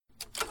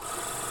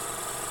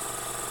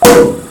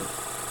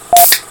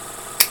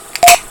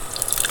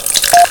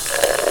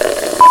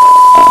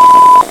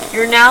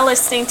You're now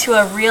listening to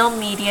a Real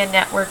Media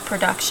Network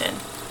production.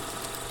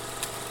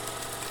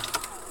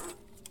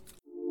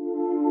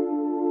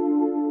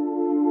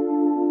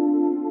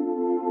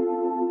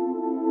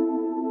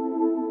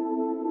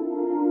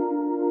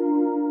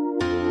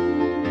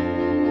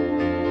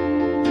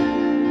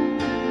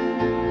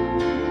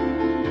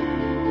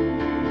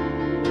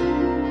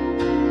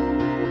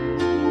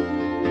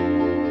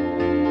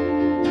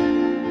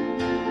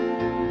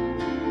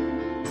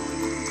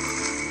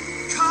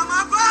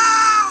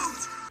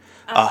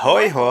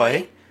 Ahoy,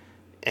 hoy,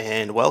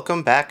 and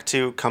welcome back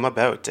to Come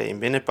About, a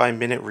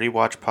minute-by-minute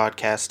rewatch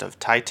podcast of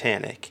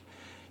Titanic.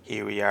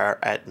 Here we are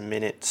at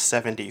minute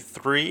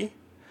 73.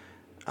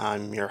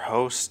 I'm your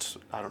host.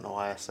 I don't know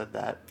why I said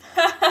that.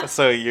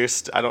 So you're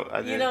I don't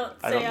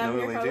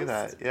normally do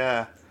that.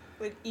 Yeah.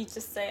 Would you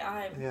just say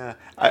I'm? Yeah.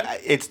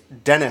 It's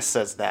Dennis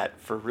says that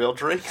for real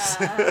drinks.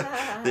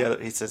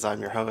 He says I'm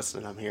your host,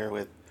 and I'm here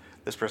with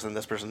this person,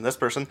 this person, this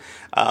person.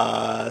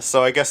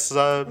 So I guess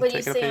what do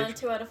you say on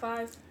 2 out of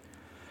 5?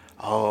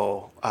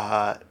 Oh,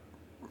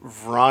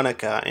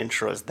 Veronica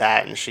intros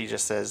that, and she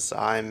just says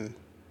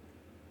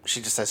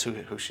she just says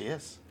who she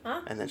is.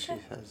 Huh? And then she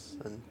says,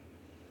 and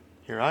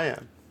here I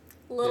am.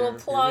 Little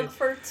plug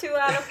for 2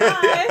 out of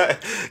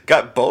 5.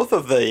 Got both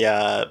of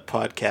the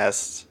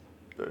podcasts.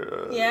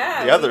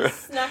 Yeah, the other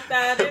snuck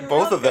that in.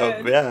 Both of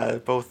them, good. yeah,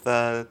 both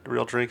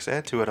Real Drinks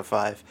and 2 out of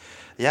 5.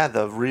 Yeah,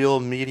 the Real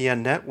Media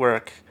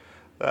Network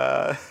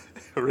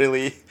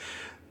really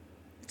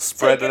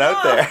spread it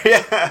out there.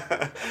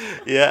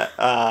 Yeah.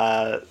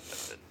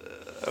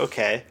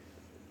 Okay.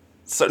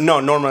 So, no,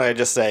 normally I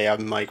just say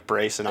I'm Mike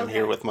Brace and I'm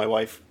here with my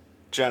wife,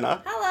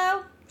 Jena.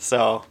 Hello.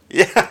 So,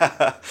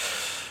 yeah.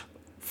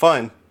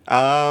 Fun.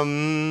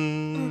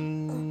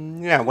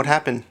 Yeah, what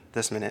happened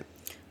this minute?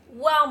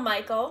 Well,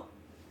 Michael,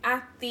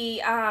 at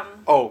the,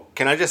 Oh,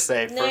 can I just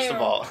say,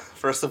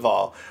 first of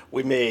all,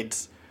 we made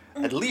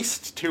at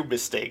least 2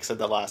 mistakes in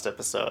the last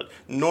episode.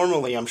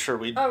 Normally, I'm sure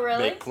we'd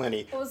make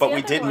plenty, but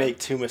we did make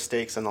 2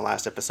 mistakes in the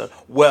last episode.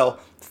 Well,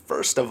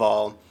 first of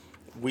all,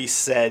 we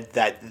said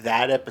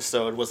that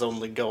episode was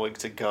only going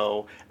to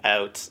go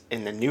out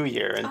in the new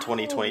year in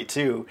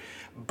 2022,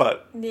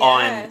 but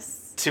on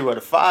 2 out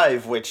of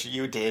 5, which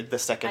you did the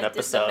second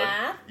episode. Did the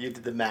math. You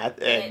did the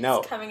math, and no.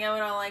 It's coming out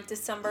on like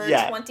December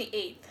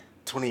 28th.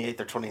 28th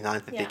or 29th, I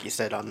think you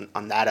said on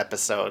that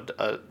episode.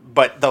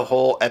 But the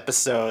whole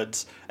episode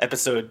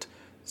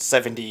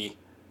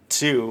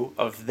 72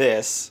 of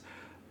this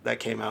that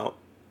came out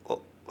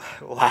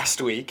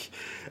last week,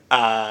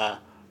 it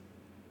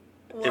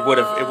would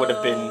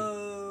have been.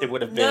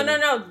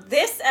 No.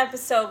 This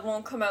episode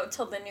won't come out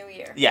till the new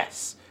year.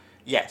 Yes.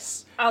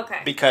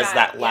 Okay. Because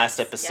that last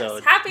episode.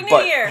 Yes. Happy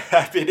New Year.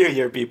 Happy New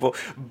Year, people.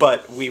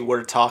 But we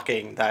were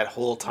talking that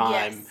whole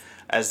time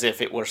as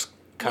if it was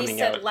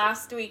coming out. We said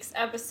last week's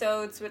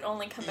episodes would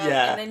only come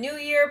out in the new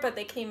year, but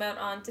they came out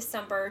on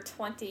December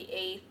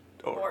 28th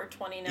or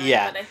 29th.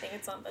 Yeah. But I think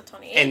it's on the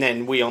 28th. And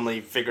then we only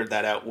figured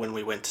that out when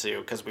we went to,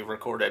 because we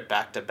recorded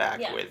back to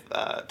back with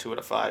 2 out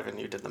of 5, and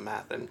you did the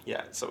math, and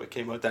so it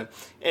came out then.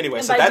 Anyway,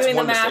 and so by that's doing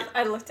one the math, mistake.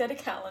 I looked at a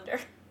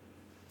calendar.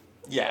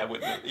 Yeah.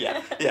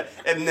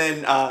 And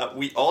then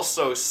we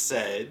also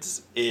said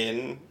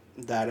in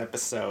that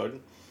episode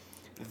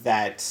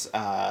that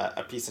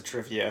a piece of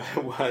trivia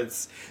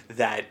was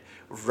that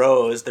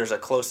Rose, there's a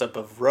close-up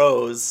of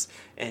Rose,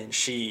 and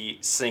she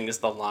sings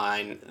the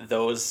line,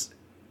 "Those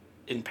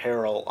in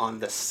peril on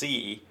the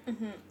sea,"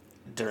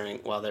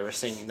 while they were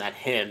singing that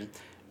hymn.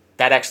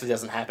 That actually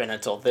doesn't happen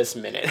until this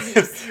minute.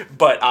 Yes.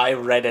 But I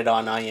read it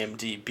on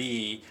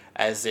IMDb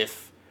as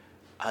if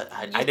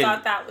I didn't...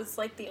 thought that was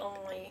like the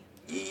only...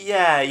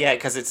 Yeah,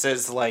 because it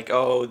says like,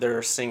 oh,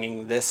 they're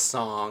singing this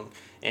song,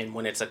 and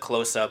when it's a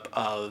close-up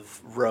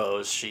of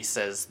Rose, she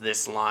says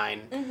this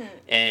line,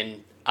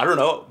 and I don't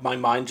know, my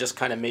mind just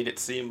kind of made it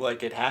seem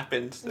like it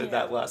happened at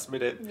that last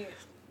minute. Yeah.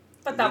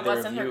 But that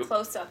wasn't her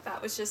close-up,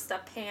 that was just a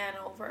pan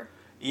over.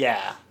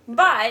 Yeah.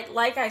 But,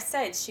 like I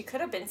said, she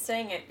could have been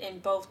saying it in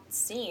both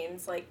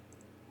scenes, like,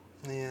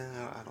 I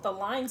don't the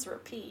lines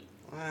repeat.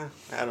 I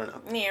don't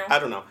know. Yeah. I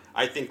don't know.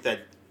 I think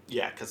that,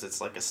 because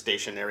it's like a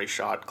stationary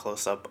shot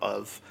close-up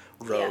of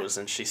Rose,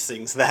 and she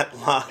sings that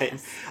line.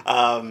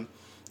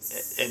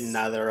 Yes. And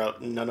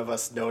none of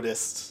us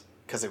noticed,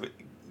 because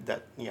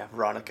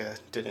Veronica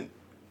didn't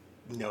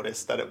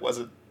notice that it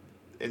wasn't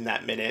in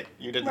that minute.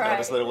 You didn't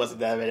notice that it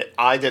wasn't that minute.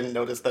 I didn't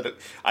notice that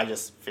I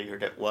just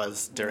figured it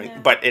was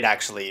during, but it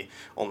actually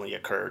only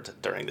occurred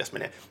during this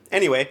minute.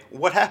 Anyway,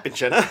 what happened,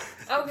 Jena?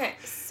 Okay,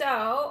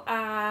 so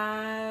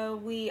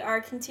we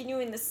are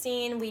continuing the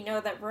scene. We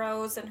know that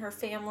Rose and her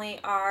family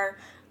are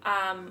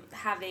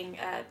having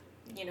a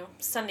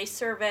Sunday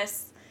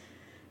service,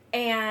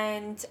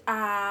 and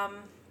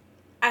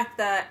at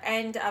the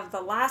end of the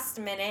last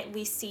minute,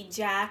 we see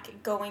Jack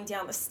going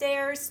down the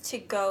stairs to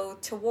go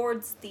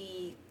towards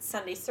the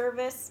Sunday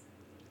service.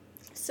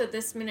 So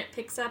this minute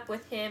picks up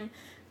with him,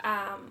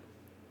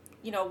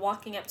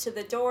 walking up to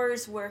the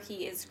doors, where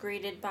he is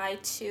greeted by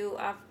 2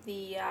 of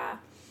the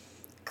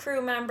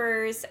crew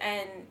members,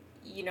 and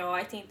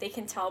I think they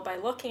can tell by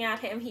looking at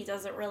him he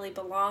doesn't really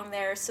belong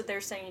there. So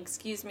they're saying,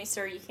 "Excuse me,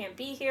 sir, you can't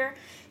be here."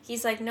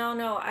 He's like,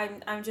 "No,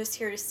 I'm just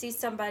here to see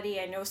somebody.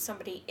 I know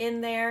somebody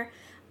in there."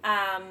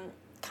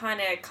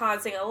 Kind of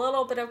causing a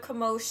little bit of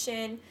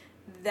commotion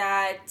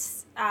that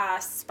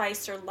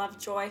Spicer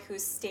Lovejoy,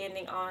 who's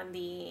standing on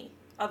the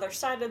other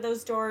side of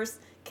those doors,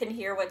 can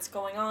hear what's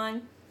going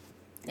on.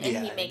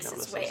 And he makes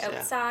his way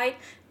outside.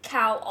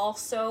 Cal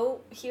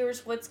also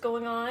hears what's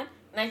going on.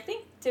 And I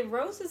think, did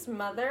Rose's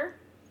mother...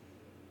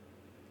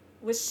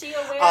 Was she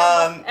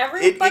aware?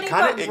 Everybody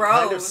but Rose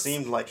kind of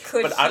seemed like,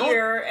 could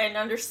hear and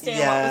understand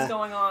what was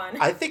going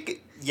on. I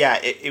think,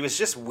 it was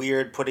just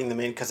weird putting them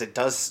in because it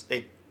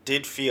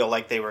did feel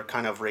like they were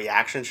kind of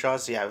reaction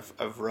shots. You have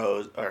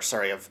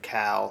of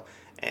Cal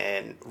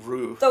and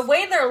Ruth. The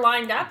way they're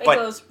lined up, it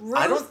goes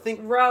Ruth,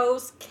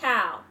 Rose,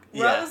 Cal.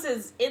 Yeah. Rose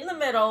is in the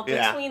middle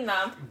between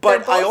them.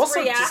 But I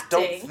also just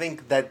don't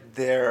think that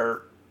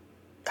they're...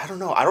 I don't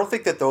know. I don't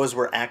think that those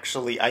were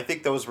actually... I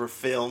think those were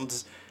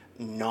filmed...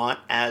 not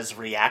as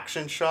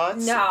reaction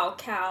shots. No,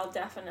 Cal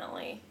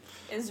definitely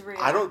is real.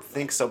 I don't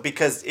think so,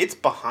 because it's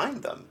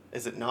behind them,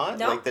 is it not?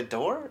 Nope. Like the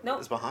door Nope.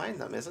 is behind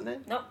them, isn't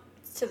it? Nope.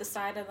 It's to the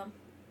side of them.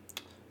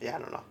 Yeah, I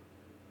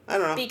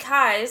don't know.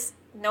 Because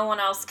no one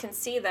else can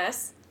see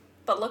this,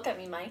 but look at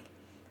me, Mike.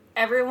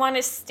 Everyone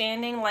is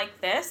standing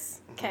like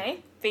this,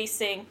 okay,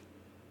 facing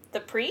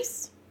the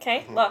priest,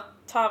 okay? Look,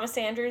 Thomas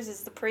Andrews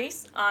is the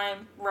priest.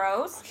 I'm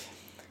Rose. Okay.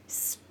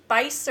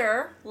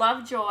 Spicer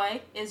Lovejoy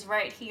is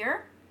right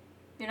here.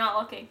 You're not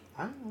looking.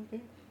 I'm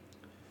looking.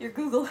 You're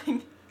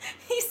Googling.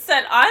 He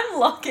said, I'm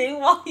looking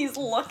while he's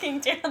looking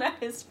down at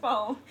his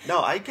phone. No,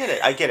 I get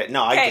it.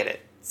 No, I get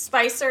it.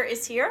 Spicer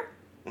is here.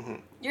 Mm-hmm.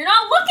 You're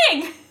not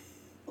looking.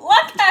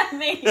 Look at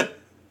me.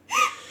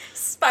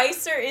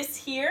 Spicer is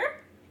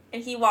here,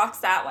 and he walks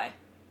that way.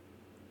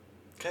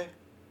 Okay.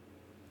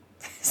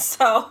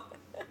 So,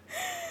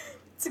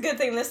 it's a good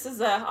thing this is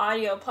an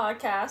audio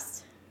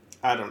podcast.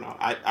 I don't know.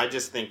 I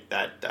just think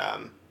that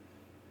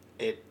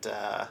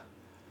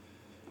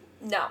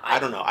No, I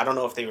don't know. I don't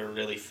know if they were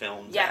really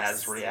filmed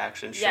as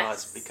reaction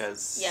shots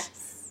because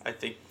I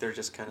think they're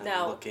just kind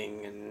of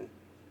looking, and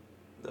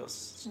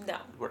those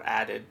were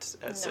added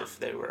as if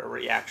they were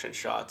reaction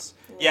shots.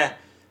 No. Yeah.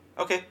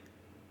 Okay.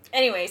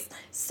 Anyways,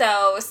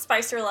 so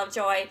Spicer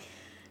Lovejoy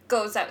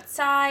goes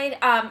outside,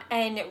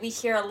 and we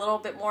hear a little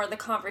bit more of the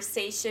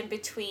conversation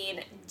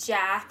between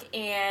Jack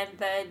and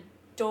the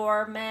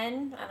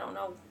doormen. I don't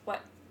know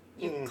what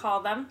you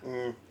call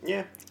them.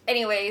 Yeah.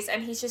 Anyways,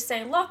 and he's just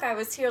saying, look, I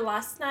was here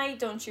last night.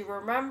 Don't you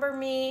remember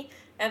me?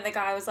 And the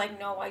guy was like,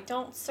 no, I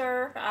don't,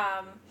 sir.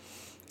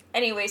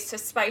 Anyways, so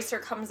Spicer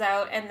comes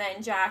out, and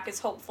then Jack is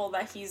hopeful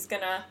that he's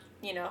gonna,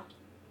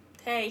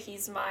 hey,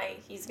 he's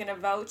gonna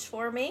vouch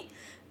for me.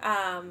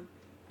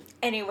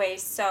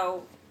 Anyways,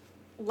 so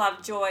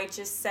Lovejoy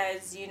just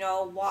says,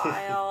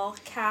 while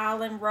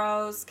Cal and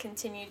Rose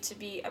continue to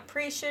be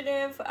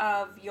appreciative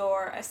of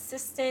your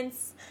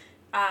assistance,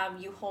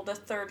 you hold a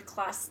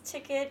third-class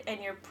ticket,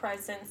 and your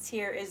presence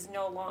here is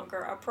no longer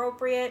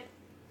appropriate.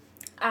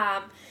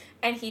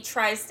 And he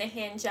tries to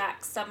hand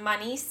Jack some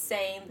money,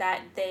 saying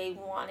that they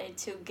wanted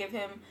to give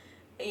him,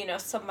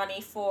 some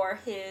money for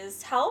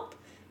his help.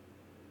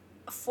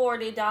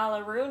 $40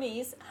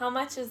 Roonies. How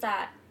much is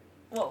that?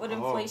 What would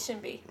inflation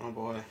be? Oh,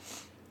 boy.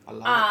 A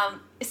lot.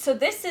 So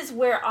this is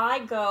where I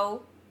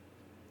go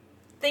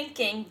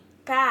thinking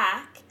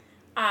back.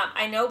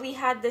 I know we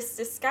had this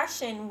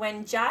discussion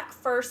when Jack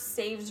first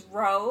saves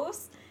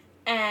Rose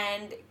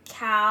and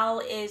Cal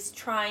is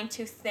trying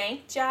to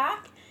thank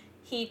Jack.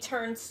 He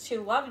turns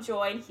to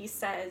Lovejoy and he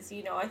says,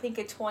 I think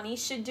a 20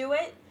 should do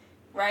it,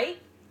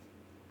 right?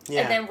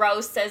 Yeah. And then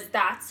Rose says,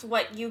 that's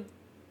what you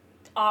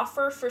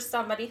offer for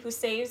somebody who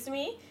saves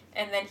me?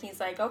 And then he's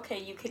like,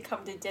 okay, you could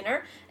come to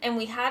dinner. And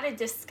we had a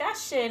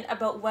discussion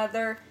about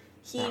whether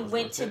he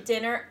went to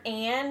dinner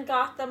and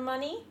got the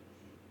money.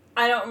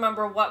 I don't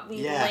remember what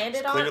we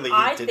landed on.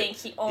 I think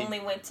he only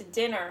went to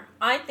dinner.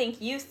 I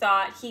think you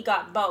thought he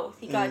got both.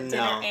 He got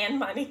dinner and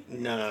money.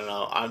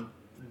 No. I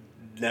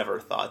never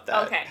thought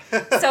that. Okay.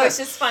 So it's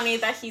just funny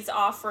that he's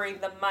offering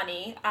the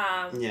money.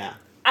 Yeah.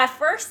 At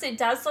first, it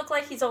does look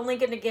like he's only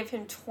going to give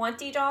him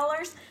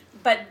 $20,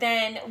 but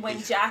then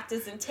when Jack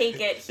doesn't take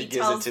it, he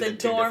tells the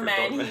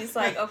doorman, he's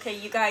like, okay,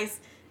 you guys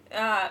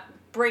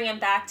bring him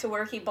back to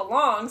where he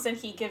belongs, and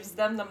he gives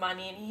them the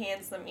money, and he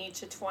hands them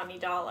each a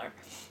 $20.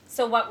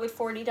 So what would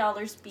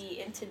 $40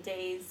 be in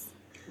today's...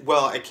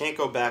 Well, I can't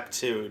go back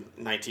to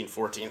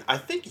 1914. I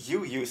think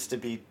you used to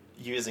be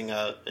using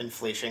a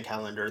inflation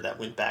calendar that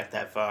went back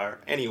that far.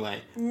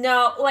 Anyway.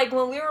 No, like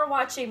when we were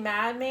watching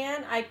Mad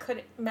Men, I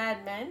couldn't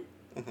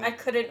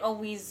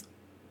always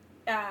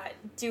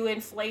do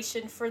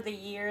inflation for the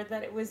year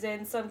that it was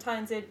in.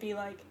 Sometimes it'd be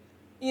like,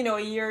 a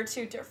year or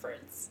two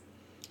difference.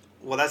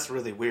 Well, that's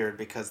really weird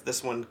because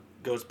this one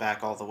goes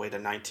back all the way to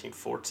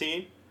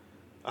 1914.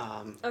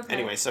 Okay.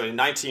 Anyway, so in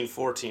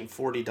 1914,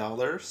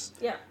 $40.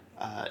 Yeah.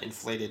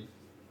 Inflated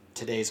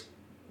today's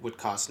would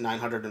cost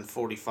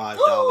 $945.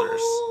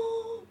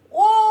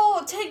 Whoa,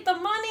 "Oh, take the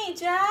money,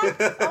 Jack."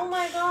 Oh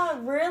my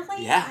God,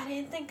 really? Yeah. I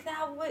didn't think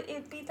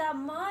it'd be that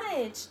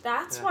much.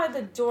 That's why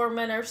the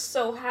doormen are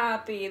so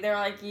happy. They're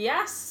like,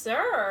 "Yes,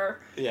 sir."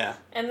 Yeah.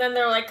 And then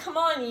they're like, "Come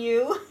on,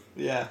 you."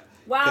 Yeah.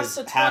 Wow,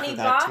 so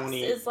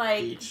 $20 is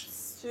like each.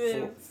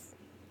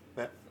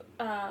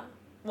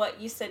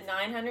 what you said,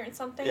 900 and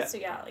something? Yeah. So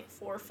yeah, like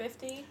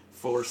 450.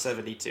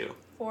 472.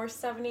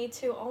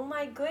 472. Oh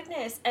my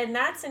goodness. And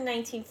that's in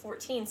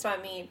 1914, so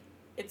I mean,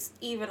 it's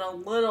even a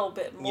little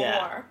bit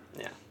more.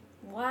 Yeah.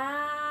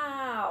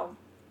 Wow.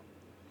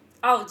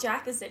 Oh,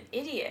 Jack is an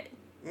idiot.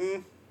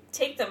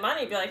 Take the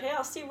money, be like, "Hey,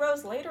 I'll see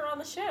Rose later on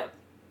the ship."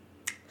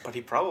 But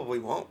he probably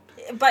won't.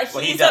 But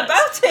he's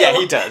about to. Yeah,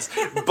 he does.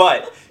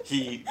 But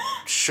he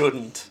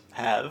shouldn't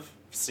have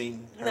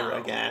seen her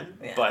again.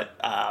 Yeah. But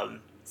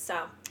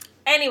So,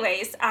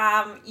 anyways,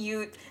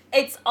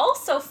 it's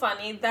also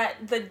funny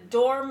that the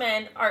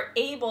doormen are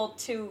able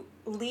to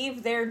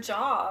leave their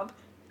job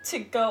to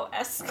go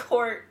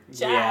escort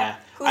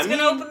Jack, who's going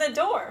to open the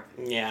door.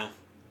 Yeah.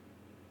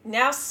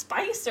 Now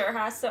Spicer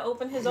has to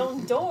open his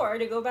own door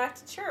to go back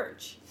to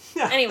church.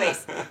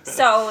 Anyways,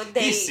 so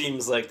he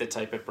seems like the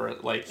type of person,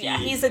 like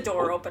he's a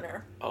door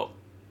opener. Oh,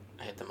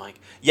 I hit the mic.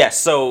 Yeah,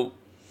 so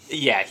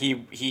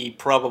he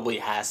probably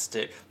has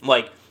to,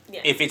 like,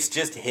 if it's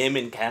just him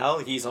and Cal,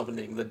 he's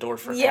opening the door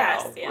for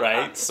Cal, right?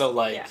 Obviously. So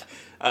like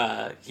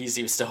he's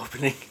used to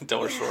opening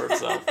doors for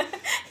himself.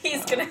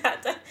 He's gonna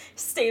have to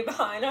stay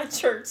behind on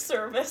church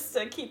service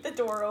to keep the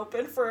door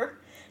open for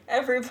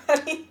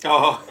everybody.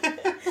 Oh.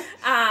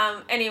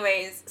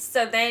 Anyways,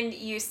 so then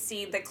you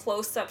see the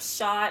close-up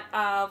shot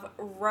of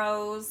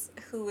Rose,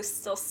 who is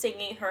still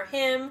singing her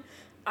hymn,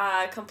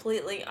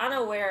 completely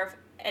unaware of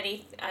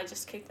I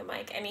just kicked the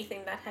mic,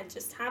 anything that had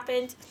just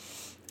happened.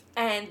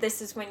 And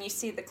this is when you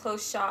see the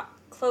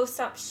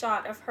close-up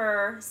shot of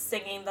her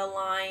singing the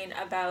line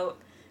about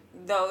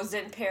those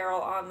in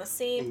peril on the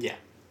sea. Yeah.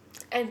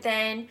 And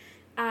then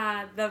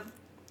the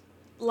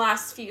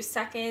last few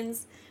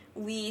seconds,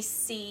 we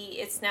see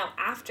it's now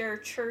after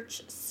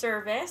church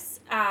service.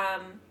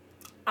 A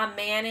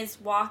man is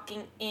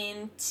walking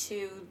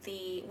into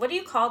what do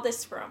you call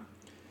this room?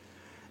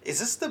 Is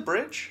this the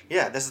bridge?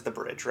 Yeah, this is the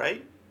bridge,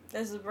 right?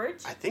 This is the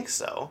bridge? I think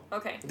so.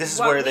 Okay. This is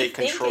where they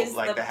control,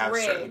 like, they have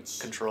certain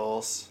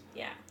controls.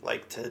 Yeah.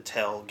 Like,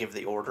 give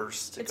the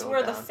orders to go down. It's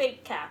where the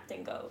fake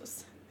captain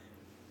goes.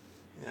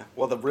 Yeah.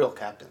 Well, the real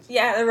captain.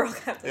 Yeah, the real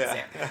captain's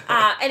there.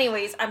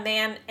 Anyways, a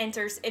man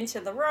enters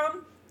into the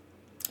room,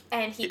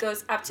 and he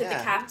goes up to the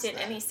captain,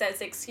 and he says,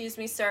 "Excuse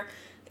me, sir."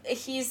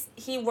 He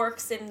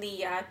works in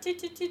the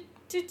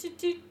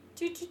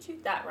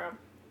that room.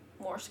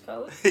 Morse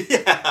code.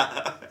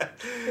 Yeah.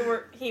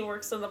 He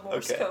works in the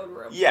Morse code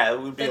room. Yeah, it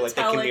would be like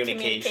the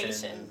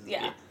communication.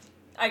 Yeah.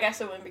 I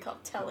guess it wouldn't be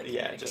called telecommunication.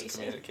 Yeah, just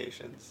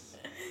communications.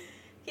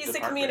 He's the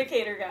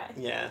communicator guy.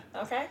 Yeah.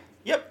 Okay?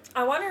 Yep.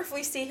 I wonder if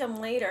we see him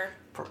later.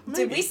 Maybe,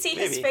 Did we see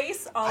his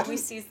face? All we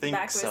see is the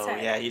back of his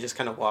head. Yeah, he just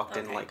kind of walked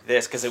in like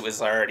this because it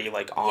was already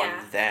like on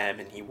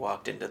them, and he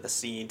walked into the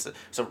scene. So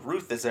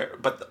Ruth is there,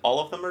 but all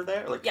of them are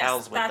there. Like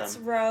Cal's with them. Yes,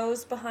 that's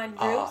Rose behind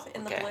Ruth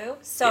in the blue.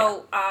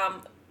 So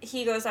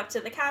he goes up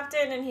to the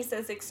captain and he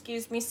says,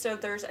 "Excuse me, so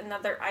there's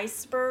another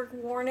iceberg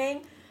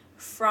warning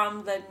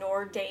from the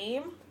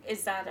Nordame.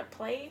 Is that a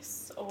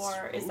place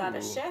or is that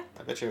a ship?"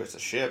 I bet you it's a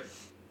ship.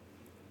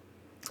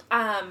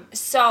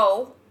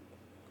 So,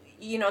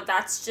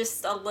 that's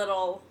just a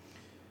little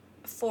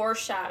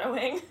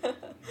foreshadowing.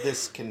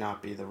 This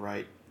cannot be the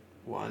right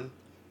one.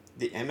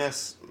 The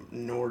MS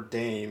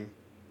Nordame.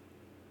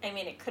 I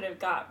mean, it could have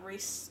got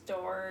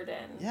restored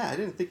and... Yeah, I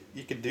didn't think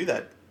you could do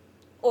that.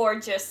 Or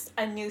just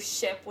a new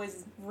ship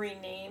was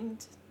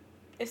renamed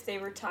if they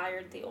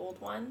retired the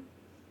old one.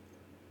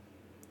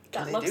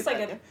 That looks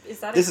like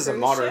Is that a This is a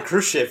modern ship?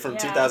 cruise ship from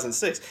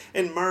 2006.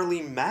 And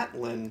Marlee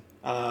Matlin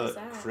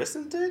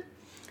christened it.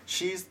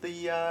 She's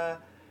the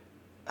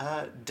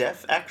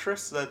deaf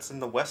actress that's in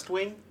The West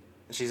Wing.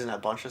 She's in a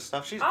bunch of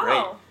stuff. She's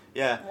great.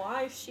 Yeah.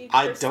 Why is she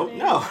I don't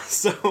know.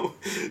 So,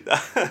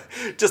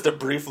 just a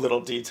brief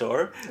little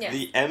detour. Yes.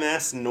 The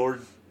MS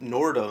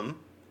Nordam,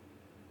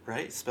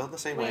 right? Spelled the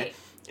same way.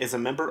 Is a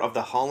member of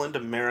the Holland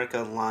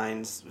America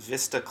Line's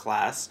Vista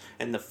class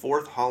and the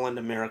 4th Holland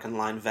American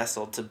Line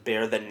vessel to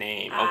bear the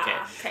name. Okay,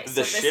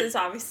 so this is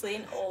obviously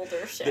an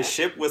older ship. The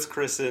ship was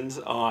christened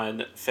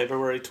on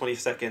February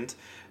 22nd,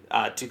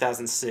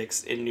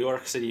 2006 in New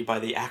York City by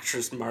the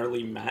actress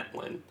Marlee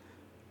Matlin.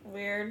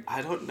 Weird.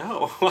 I don't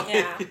know.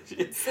 Yeah.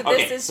 So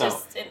this is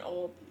just an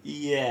old...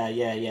 Yeah.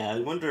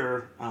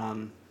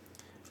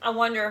 I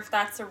wonder if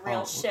that's a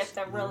real ship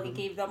that really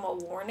gave them a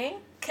warning.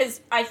 Because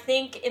I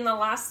think in the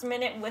last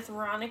minute with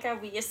Veronica,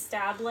 we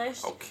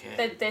established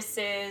that this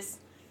is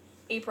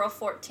April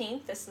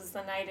 14th. This is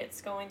the night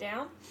it's going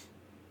down.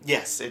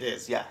 Yes, it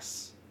is.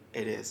 Yes,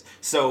 it is.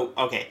 So,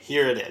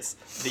 here it is.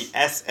 The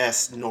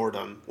SS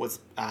Nordam was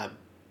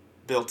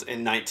built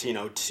in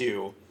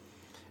 1902.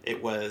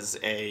 It was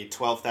a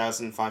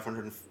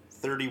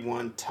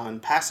 12,531-ton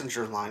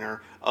passenger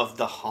liner of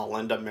the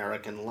Holland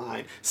American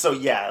Line. So,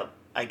 yeah,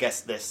 I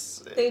guess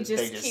this... They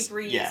just keep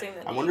reusing the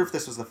name. I wonder if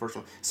this was the first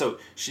one. So,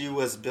 she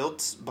was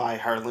built by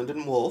Harland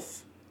and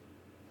Wolff,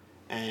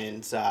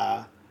 and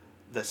the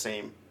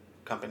same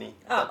company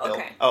that built...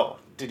 Okay. Oh,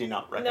 did you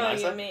not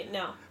recognize that?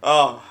 No.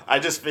 Oh, I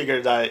just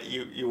figured that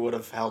you would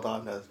have held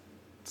on to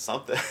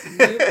something.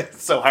 Nope.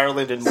 So,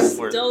 Harland and Wolff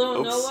were... Still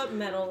don't know what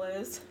metal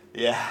is.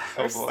 Yeah,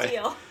 or boy.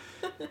 steel.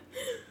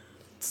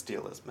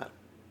 Steel is metal.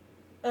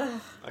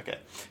 Ugh. Okay.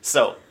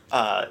 So,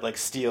 like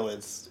steel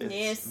is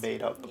Yes.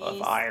 made up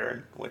of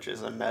iron, which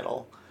is a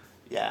metal.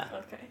 Yeah.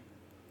 Okay.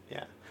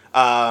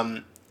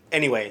 Yeah.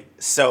 Anyway,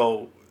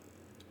 so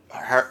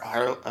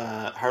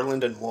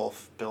Harland and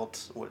Wolff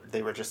built.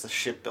 They were just a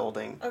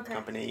shipbuilding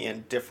company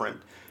and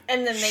different.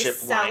 And then they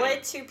sell lining.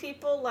 it to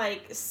people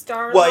like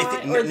Starline, well, I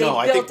think, or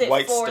they built it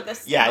White for the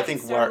I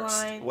think Star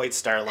Line, White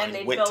Star Line and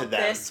they went built to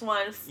them. this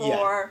one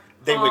for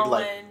They Holland. would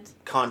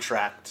like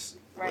contract.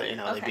 Right. You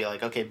know, they'd be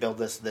like, okay, build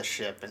this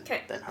ship, and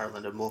then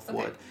Harland and Wolff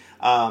would.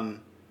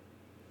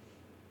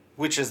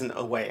 Which isn't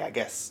a way, I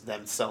guess,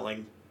 them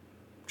selling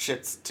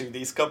ships to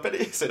these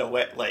companies in a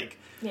way, like.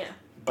 Yeah.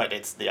 But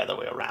it's the other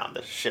way around.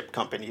 The ship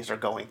companies are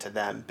going to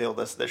them, build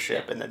us the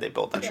ship, and then they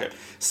build the ship.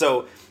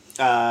 So,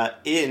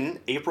 in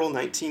April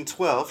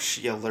 1912,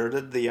 she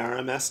alerted the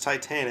RMS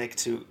Titanic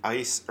to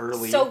ice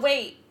early. So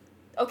wait,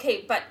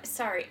 okay, but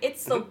sorry,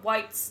 it's the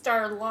White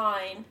Star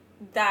Line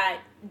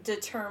that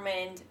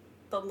determined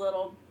the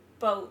little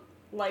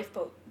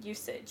lifeboat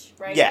usage,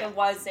 right? Yeah. It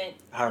wasn't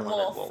Harland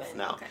Wolff and Wolff.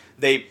 No,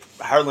 okay.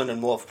 Harland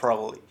and Wolff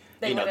probably.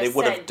 They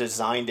would have said,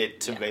 designed it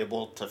to be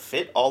able to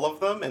fit all of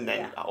them, and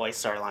then White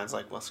Star Line's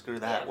like, well, screw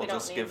that. Yeah, we'll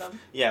just give them.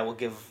 we'll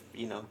give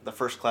the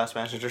first class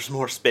passengers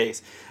more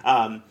space.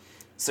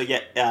 So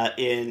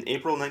in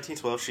April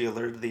 1912, she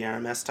alerted the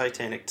RMS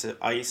Titanic to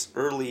ice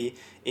early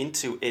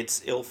into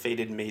its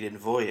ill-fated maiden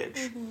voyage.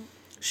 Mm-hmm.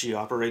 She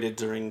operated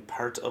during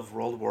part of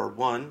World War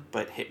I,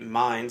 but hit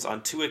mines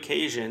on 2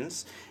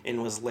 occasions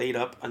and was laid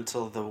up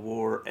until the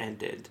war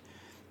ended.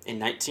 In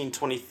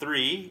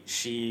 1923,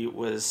 she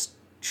was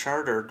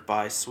chartered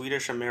by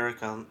Swedish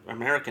American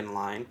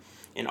Line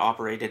and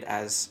operated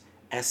as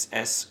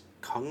SS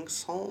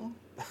Kungsholm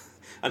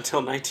until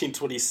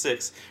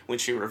 1926, when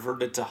she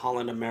reverted to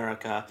Holland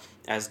America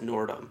as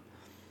Nordum.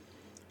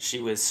 She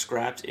was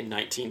scrapped in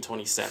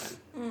 1927.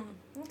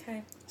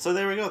 Okay. So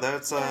there we go.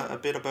 That's a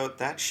bit about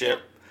that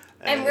ship.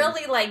 And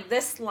really, like,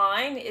 this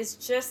line is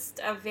just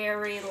a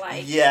very,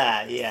 like,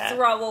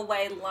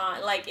 throwaway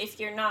line. Like, if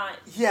you're not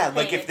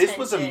like, if this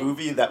was a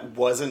movie that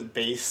wasn't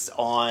based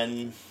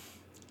on...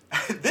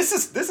 This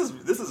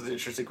is an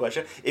interesting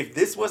question. If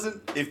this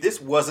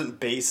wasn't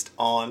based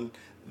on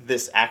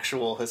this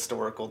actual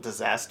historical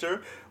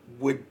disaster,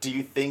 do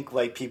you think,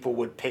 like, people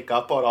would pick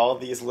up on all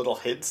these little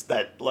hints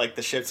that, like,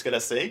 the ship's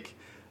gonna sink?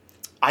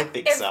 I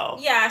think so.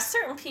 Yeah,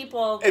 certain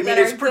people that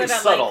are good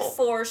at, like,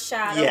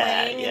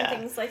 foreshadowing and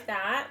things like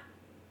that.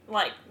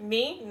 Like,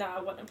 me? No, I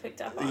wouldn't have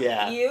picked up on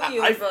it. You would be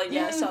like,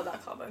 I saw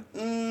that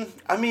coming.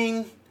 I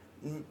mean,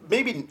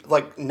 maybe,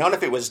 like, none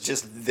of it was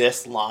just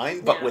this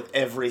line, but with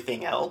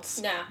everything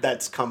else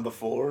that's come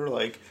before,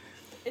 like...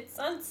 It's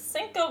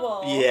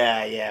unsinkable.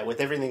 Yeah,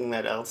 with everything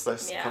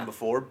that's come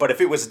before. But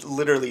if it was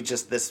literally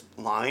just this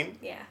line...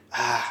 Yeah.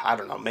 I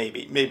don't know,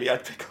 maybe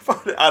I'd pick up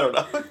on it. I don't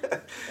know.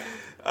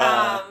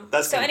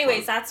 So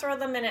anyways, that's where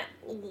the minute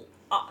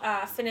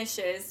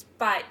finishes.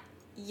 But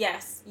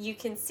yes, you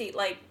can see,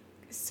 like,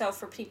 so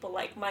for people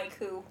like Mike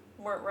who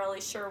weren't really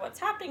sure what's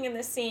happening in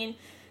this scene,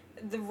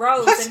 the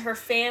Rose and her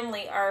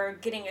family are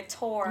getting a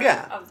tour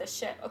of the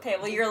ship. Okay,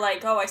 well, you're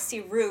like, oh, I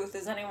see Ruth.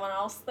 Is anyone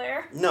else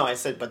there? No, I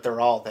said, but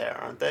they're all there,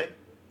 aren't they?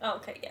 Oh,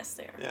 okay, yes,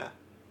 they are. Yeah.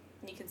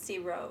 You can see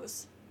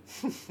Rose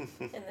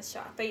in the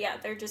shot. But yeah,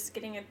 they're just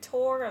getting a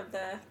tour of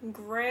the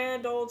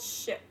grand old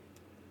ship.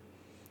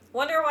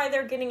 Wonder why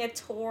they're getting a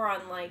tour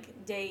on,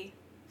 like, day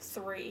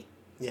 3.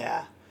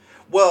 Yeah.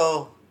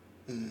 Well,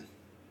 I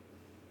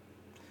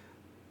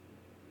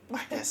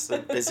guess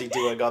they're busy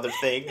doing other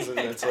things, and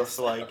it's just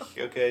like,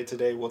 okay,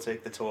 today we'll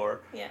take the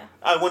tour. Yeah.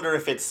 I wonder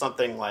if it's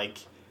something like...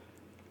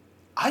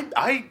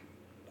 I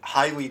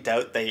highly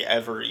doubt they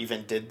ever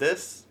even did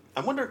this. I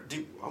wonder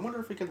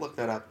if we can look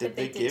that up. Did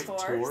they give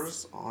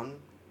tours on...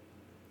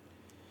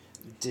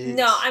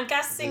 No, I'm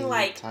guessing,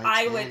 like,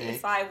 I would,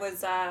 if I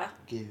was a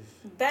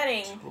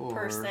betting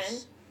person,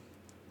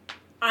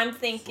 I'm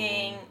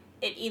thinking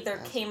it either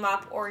came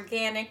up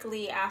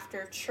organically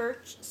after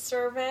church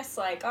service,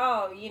 like,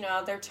 oh,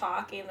 they're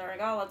talking, they're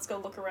like, oh, let's go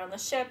look around the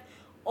ship,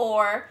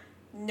 or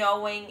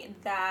knowing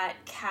that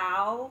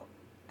Cal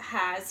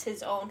has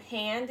his own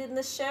hand in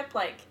the ship,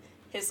 like,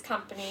 his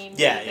company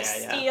made the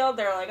steel,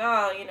 they're like,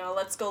 oh,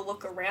 let's go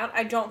look around.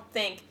 I don't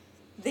think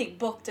they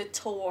booked a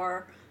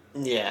tour.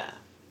 Yeah.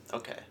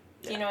 Okay.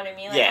 Do you know what I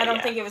mean? Like, I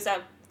don't think it was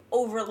a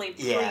overly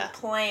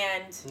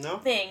pre-planned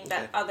thing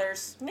that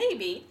others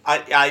maybe.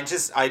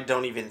 I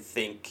don't even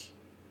think.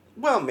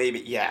 Well,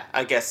 maybe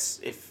I guess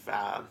if.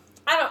 I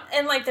don't,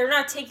 and like they're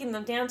not taking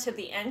them down to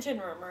the engine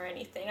room or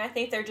anything. I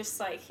think they're just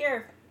like,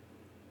 here,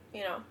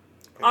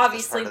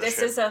 obviously this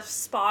is a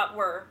spot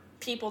where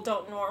people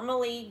don't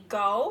normally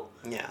go.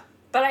 Yeah.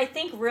 But I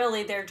think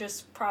really they're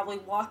just probably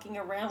walking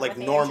around Like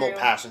with normal Andrew.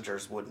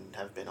 passengers wouldn't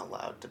have been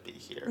allowed to be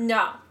here.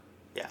 No.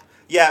 Yeah.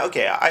 Yeah,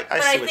 okay, I see But I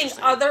what you're think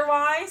saying.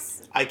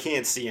 otherwise, I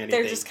can't see anything.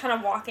 they're just kind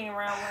of walking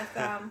around with,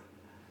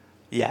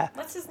 Yeah.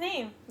 what's his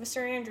name?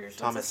 Mr. Andrews.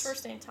 Thomas. What's his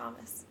first name?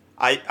 Thomas.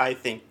 I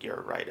think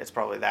you're right. It's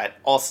probably that.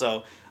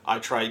 Also, I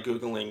tried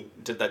Googling,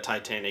 did the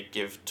Titanic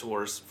give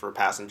tours for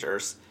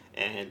passengers?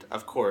 And,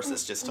 of course,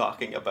 it's just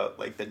talking about,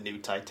 like, the new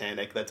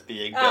Titanic that's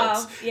being built.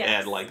 Oh, yes.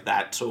 And, like,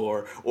 that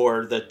tour.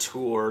 Or the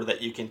tour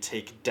that you can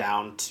take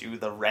down to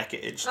the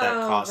wreckage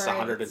that costs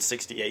right.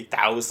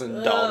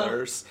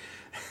 $168,000.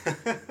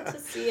 To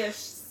see a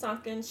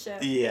sunken ship.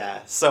 Yeah,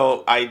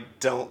 so I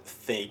don't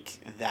think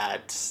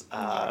that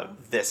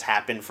this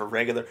happened for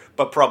regular,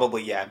 but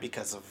probably, yeah,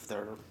 because of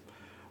their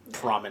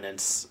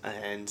prominence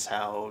and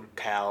how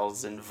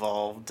Cal's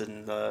involved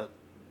in the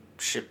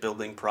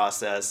shipbuilding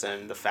process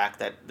and the fact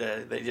that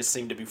they just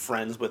seem to be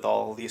friends with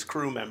all these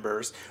crew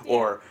members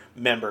or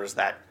members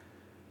that...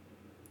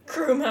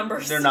 Crew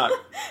members. They're not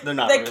the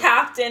really,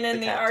 captain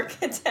and the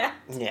architect.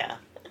 Yeah.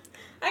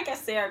 I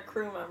guess they are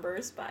crew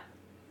members, but...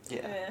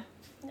 Yeah.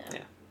 No.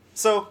 Yeah.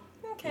 So...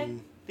 Okay.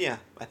 Yeah,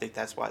 I think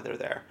that's why they're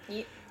there.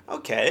 Yep.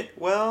 Okay,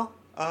 well...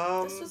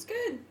 this was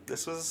good.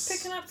 This was...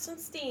 Picking up some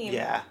steam.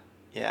 Yeah.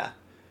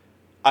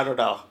 I don't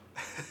know.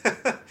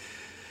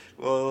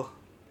 Well,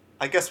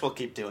 I guess we'll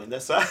keep doing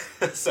this.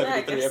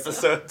 73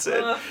 episodes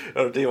in.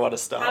 Or do you want to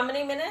stop? How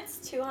many minutes?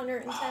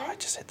 210? Oh, I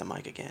just hit the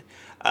mic again.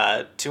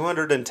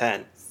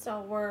 210.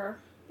 So we're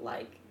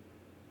like...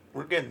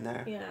 We're getting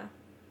there. Yeah.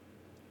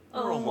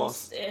 We're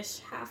Almost-ish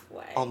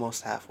halfway.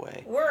 Almost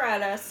halfway. We're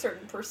at a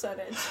certain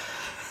percentage.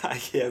 I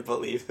can't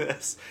believe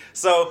this.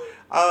 So,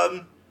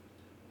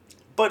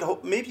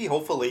 but maybe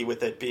hopefully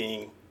with it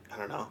being, I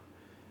don't know,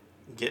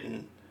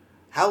 getting,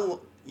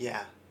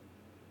 yeah.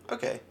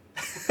 Okay.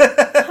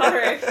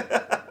 Alright.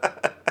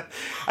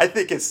 I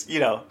think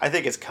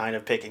it's kind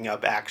of picking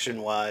up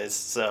action-wise,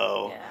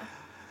 so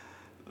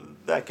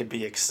that could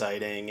be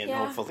exciting, and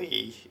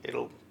hopefully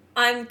it'll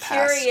I'm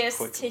curious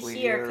to quickly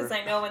hear, because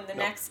I know in the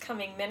next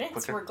coming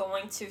minutes we're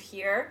going to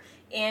hear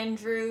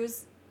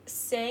Andrew's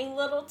saying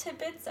little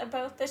tidbits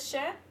about the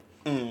ship,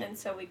 and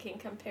so we can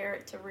compare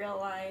it to real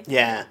life.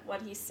 Yeah.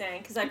 What he's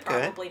saying, because I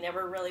probably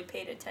never really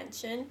paid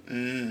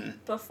attention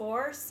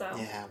before, so...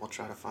 Yeah, we'll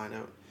try to find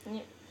out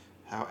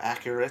how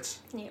accurate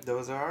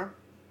those are.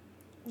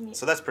 Yep.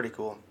 So that's pretty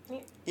cool.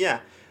 Yep.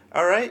 Yeah.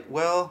 All right,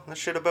 well, that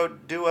should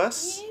about do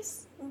us.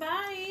 Yes.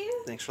 Bye.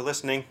 Thanks for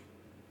listening.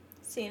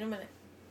 See you in a minute.